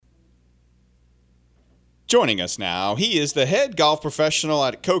Joining us now, he is the head golf professional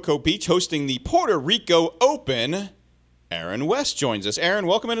at Coco Beach hosting the Puerto Rico Open. Aaron West joins us. Aaron,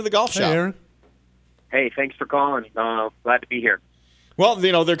 welcome into the golf shop. Hey, Aaron. Hey, thanks for calling. Glad to be here. Well,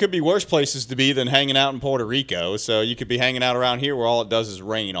 there could be worse places to be than hanging out in Puerto Rico. So you could be hanging out around here where all it does is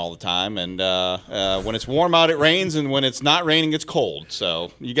rain all the time. And when it's warm out, it rains. And when it's not raining, it's cold.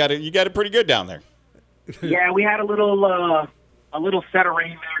 So you got it pretty good down there. Yeah, we had a little set of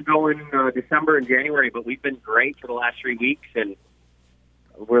rain there going December and January, but we've been great for the last 3 weeks, and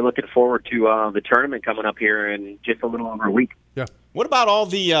we're looking forward to the tournament coming up here in just a little over a week. Yeah. What about all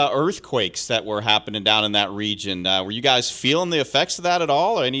the earthquakes that were happening down in that region? Were you guys feeling the effects of that at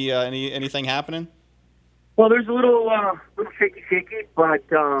all, or anything happening? Well, there's a little shaky, but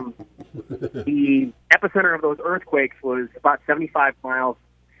the epicenter of those earthquakes was about 75 miles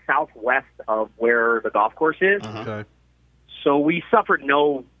southwest of where the golf course is. Uh-huh. Okay. So we suffered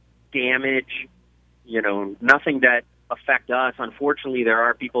no damage, nothing that affect us. Unfortunately, there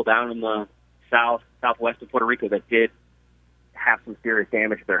are people down in the southwest of Puerto Rico that did have some serious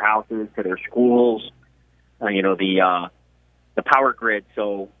damage to their houses, to their schools, the power grid.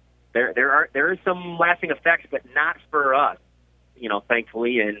 So there is some lasting effects, but not for us,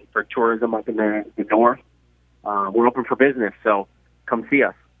 thankfully, and for tourism up in the north. We're open for business, so come see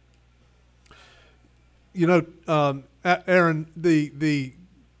us. Aaron, the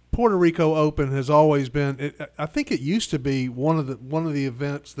Puerto Rico Open has always been. I think it used to be one of the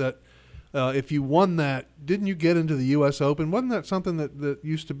events that, if you won that, didn't you get into the U.S. Open? Wasn't that something that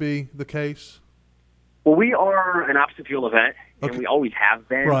used to be the case? Well, we are an opposite field event, and we always have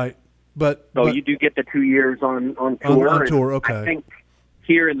been. Right, but you do get the 2 years on tour. On tour, okay. I think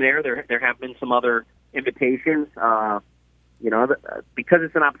here and there have been some other invitations. Because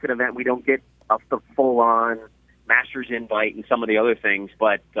it's an opposite event, we don't get the full-on Masters invite and some of the other things,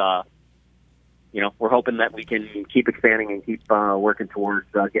 but we're hoping that we can keep expanding and keep working towards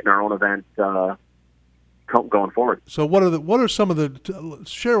getting our own event going forward. So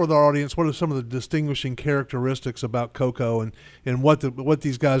share with our audience what are some of the distinguishing characteristics about Coco and what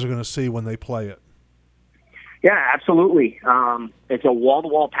these guys are going to see when they play it? Yeah, absolutely. It's a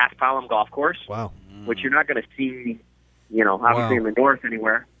wall-to-wall paspalum golf course. Wow. Which you're not going to see, obviously in the north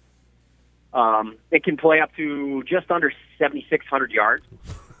anywhere. It can play up to just under 7,600 yards.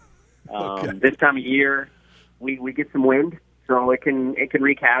 Okay. This time of year, we get some wind, so it can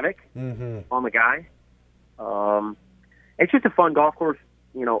wreak havoc on the guy. It's just a fun golf course,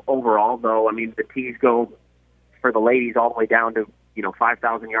 overall. Though I mean, the tees go for the ladies all the way down to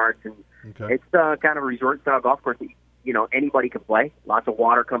 5,000 yards, and it's kind of a resort style golf course that anybody can play. Lots of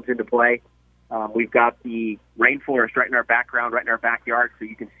water comes into play. We've got the rainforest right in our background, right in our backyard, so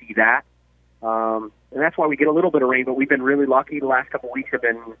you can see that. And that's why we get a little bit of rain, but we've been really lucky. The last couple of weeks have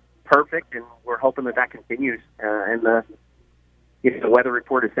been perfect, and we're hoping that continues. And the weather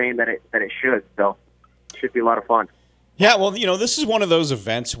report is saying that it should, so it should be a lot of fun. Yeah, well, this is one of those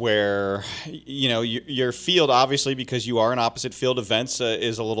events where, your field, obviously, because you are an opposite field events,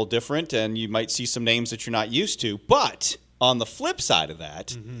 is a little different, and you might see some names that you're not used to. But on the flip side of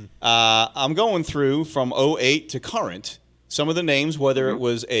that, I'm going through from 08 to current. Some of the names, whether it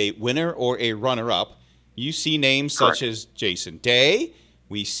was a winner or a runner-up, you see names such as Jason Day,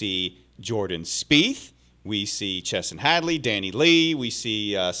 we see Jordan Spieth, we see Chesson Hadley, Danny Lee, we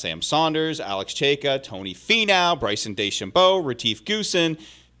see Sam Saunders, Alex Chayka, Tony Finau, Bryson DeChambeau, Retief Goosen,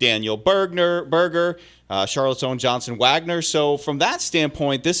 Daniel Berger, Charlotte's own Johnson Wagner. So from that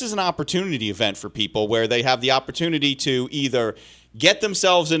standpoint, this is an opportunity event for people where they have the opportunity to either get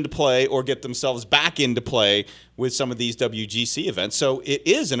themselves into play or get themselves back into play with some of these WGC events. So it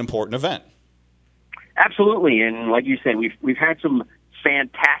is an important event. Absolutely, and like you said, we've had some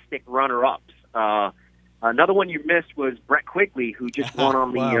fantastic runner-ups. Another one you missed was Brett Quigley, who just won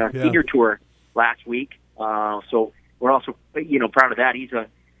on the senior tour last week. So we're also proud of that.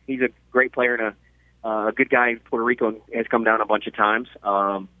 He's a great player and a good guy in Puerto Rico, has come down a bunch of times.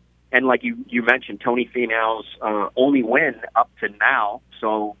 And like you mentioned, Tony Finau's only win up to now.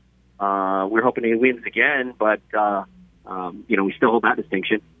 So we're hoping he wins again, but we still hold that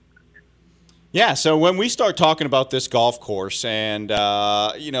distinction. Yeah, so when we start talking about this golf course and,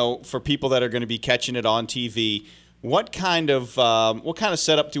 for people that are going to be catching it on TV, what kind of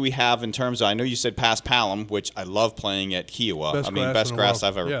setup do we have in terms of, I know you said paspalum, which I love playing at Kiowa. Best grass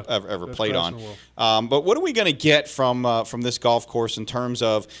I've ever played on. But what are we going to get from this golf course in terms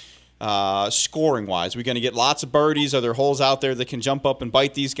of scoring-wise? Are we going to get lots of birdies? Are there holes out there that can jump up and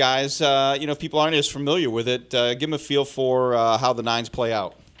bite these guys? If people aren't as familiar with it, give them a feel for how the nines play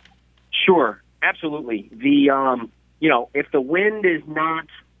out. Sure, absolutely. If the wind is not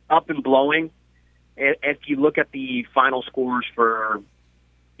up and blowing, if you look at the final scores for,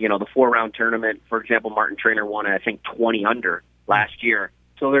 the 4-round tournament, for example, Martin Trainer won, I think, 20 under last year.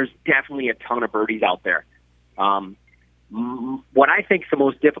 So there's definitely a ton of birdies out there. What I think is the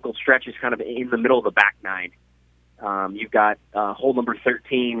most difficult stretch is kind of in the middle of the back nine. You've got hole number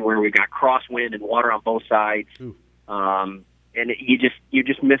 13 where we've got crosswind and water on both sides. And you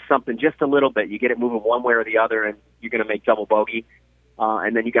just miss something just a little bit. You get it moving one way or the other, and you're going to make double bogey.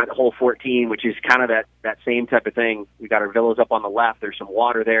 And then you got hole 14, which is kind of that same type of thing. We got our villas up on the left. There's some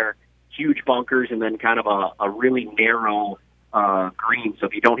water there, huge bunkers, and then kind of a really narrow green. So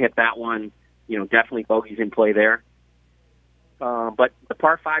if you don't hit that one, definitely bogeys in play there. But the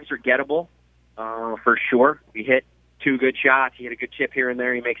par fives are gettable for sure. You hit 2 good shots, you hit a good chip here and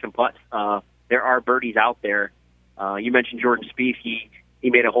there, you make some putts. There are birdies out there. You mentioned Jordan Spieth. He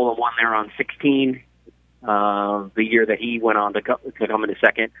made a hole-in-one there on 16 the year that he went on to come into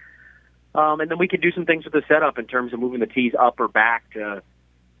second. And then we could do some things with the setup in terms of moving the tees up or back to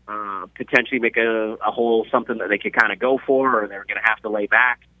potentially make a hole something that they could kind of go for, or they're going to have to lay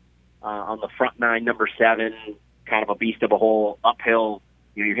back. On the front nine, number 7, kind of a beast of a hole, uphill.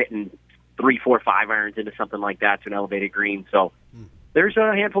 You're hitting 3, 4, 5 irons into something like that to an elevated green. So there's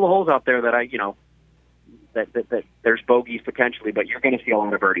a handful of holes out there that that there's bogeys potentially, but you're going to see a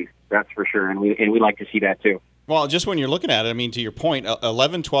lot of birdies, that's for sure, and we like to see that too. Well, just when you're looking at it, I mean, to your point,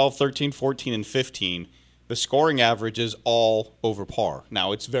 11, 12, 13, 14, and 15, the scoring average is all over par.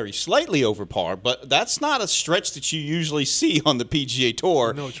 Now, it's very slightly over par, but that's not a stretch that you usually see on the PGA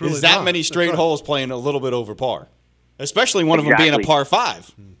Tour. No, it's really is that not. many straight holes playing a little bit over par, especially one of them being a par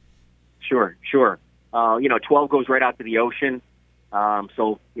 5. Sure. 12 goes right out to the ocean.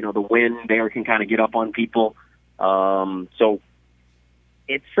 So, the wind there can kind of get up on people. So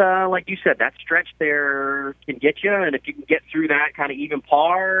it's, like you said, that stretch there can get you. And if you can get through that kind of even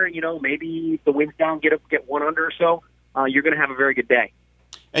par, maybe if the wind's down, get 1 under or so, you're going to have a very good day.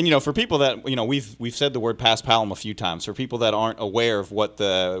 And, for people that, we've said the word paspalum a few times. For people that aren't aware of what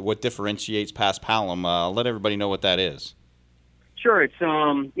differentiates paspalum, let everybody know what that is. Sure. It's,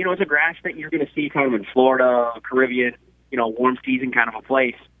 it's a grass that you're going to see kind of in Florida, Caribbean, warm season kind of a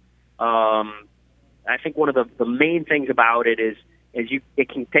place. I think one of the main things about it is it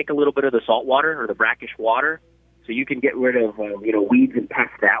can take a little bit of the salt water or the brackish water, so you can get rid of weeds and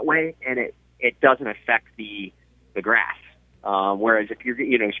pests that way, and it doesn't affect the grass. Whereas if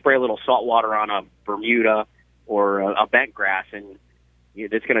you're spray a little salt water on a Bermuda or a bent grass, and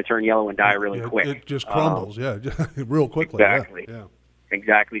it's going to turn yellow and die really quick. It just crumbles, real quickly. Exactly. Yeah.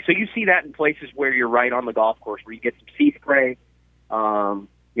 Exactly. So you see that in places where you're right on the golf course, where you get some sea spray,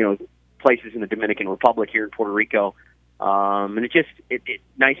 places in the Dominican Republic, here in Puerto Rico. And it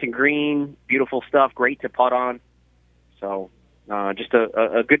nice and green, beautiful stuff, great to putt on. So just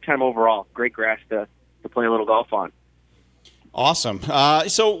a good time overall. Great grass to play a little golf on. Awesome.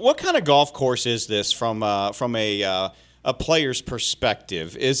 So what kind of golf course is this from a player's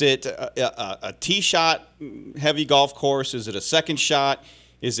perspective? Is it a tee shot heavy golf course? Is it a second shot?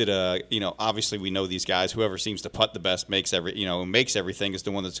 Is it obviously we know these guys, whoever seems to putt the best makes everything is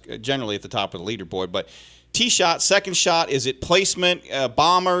the one that's generally at the top of the leaderboard. But tee shot, second shot, is it placement,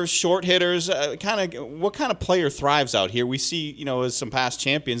 bombers, short hitters? What kind of player thrives out here? We see, as some past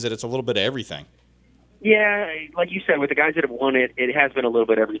champions, that it's a little bit of everything. Yeah, like you said, with the guys that have won it, it has been a little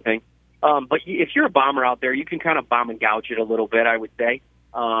bit of everything. But if you're a bomber out there, you can kind of bomb and gouge it a little bit, I would say.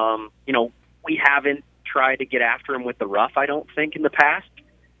 We haven't tried to get after him with the rough, I don't think, in the past.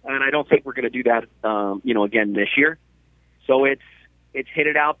 And I don't think we're going to do that, again this year. So it's hit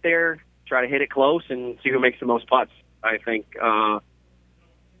it out there, try to hit it close, and see who makes the most putts, I think.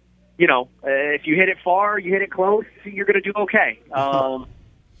 If you hit it far, you hit it close, you're going to do okay.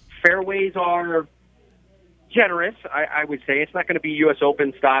 Fairways are generous, I would say. It's not going to be U.S.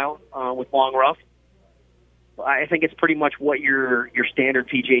 Open style with long rough. I think it's pretty much what your standard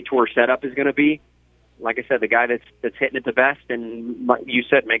PGA Tour setup is going to be. Like I said, the guy that's hitting it the best, and like you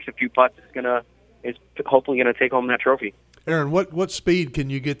said, makes a few putts, is hopefully going to take home that trophy. Aaron, what speed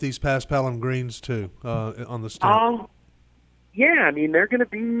can you get these paspalum greens to on the stump? Yeah, I mean they're going to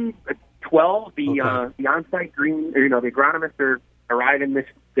be 12. The on-site green, the agronomists are arriving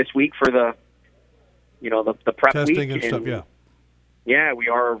this week for the prep testing week and stuff. Yeah. Yeah, we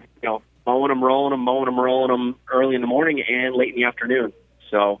are mowing them, rolling them early in the morning and late in the afternoon.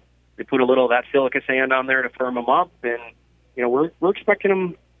 So they put a little of that silica sand on there to firm them up, and we're expecting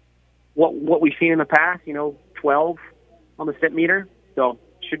them what we've seen in the past. 12 on the step meter, so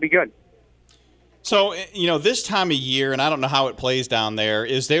should be good. So, this time of year, and I don't know how it plays down there,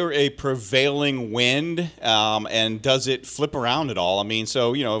 is there a prevailing wind, and does it flip around at all? I mean,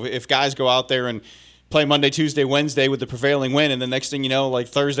 so, if guys go out there and play Monday, Tuesday, Wednesday with the prevailing wind, and the next thing you know, like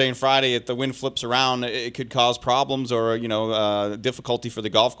Thursday and Friday, if the wind flips around, it could cause problems or, difficulty for the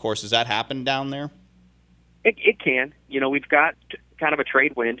golf course. Does that happen down there? It can. We've got kind of a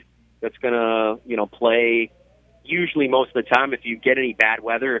trade wind that's going to, play usually most of the time. If you get any bad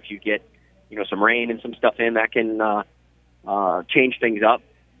weather, if you get some rain and some stuff in, that can change things up.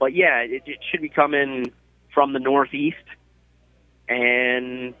 But, yeah, it should be coming from the northeast.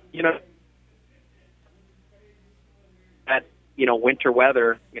 And, that, winter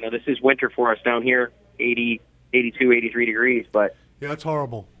weather, this is winter for us down here, 80, 82, 83 degrees. But yeah, it's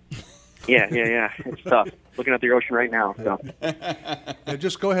horrible. Yeah. It's tough. Looking at the ocean right now. So. Yeah,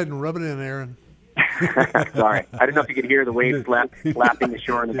 just go ahead and rub it in, Aaron. Sorry, I don't know if you could hear the waves lapping the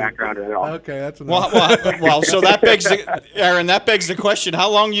shore in the background at all. Okay, that's enough. Well, so that begs the question: how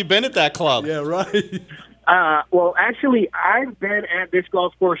long you been at that club? Yeah, right. Well, actually, I've been at this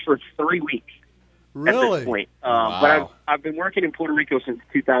golf course for 3 weeks. Really? At this point, Wow. but I've been working in Puerto Rico since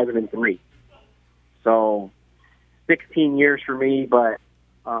 2003, so 16 years for me. But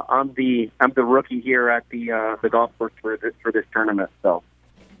I'm the rookie here at the golf course for this tournament. So.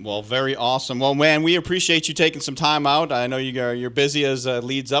 Well, very awesome. Well, man, we appreciate you taking some time out. I know you're busy as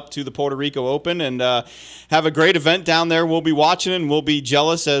leads up to the Puerto Rico Open, and have a great event down there. We'll be watching, and we'll be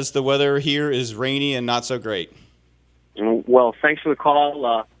jealous as the weather here is rainy and not so great. Well, thanks for the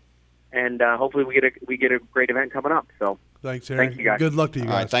call, and hopefully we get a great event coming up. So thanks, Aaron. Thank you, guys. Good luck to you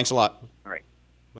guys. All right, thanks a lot. All right.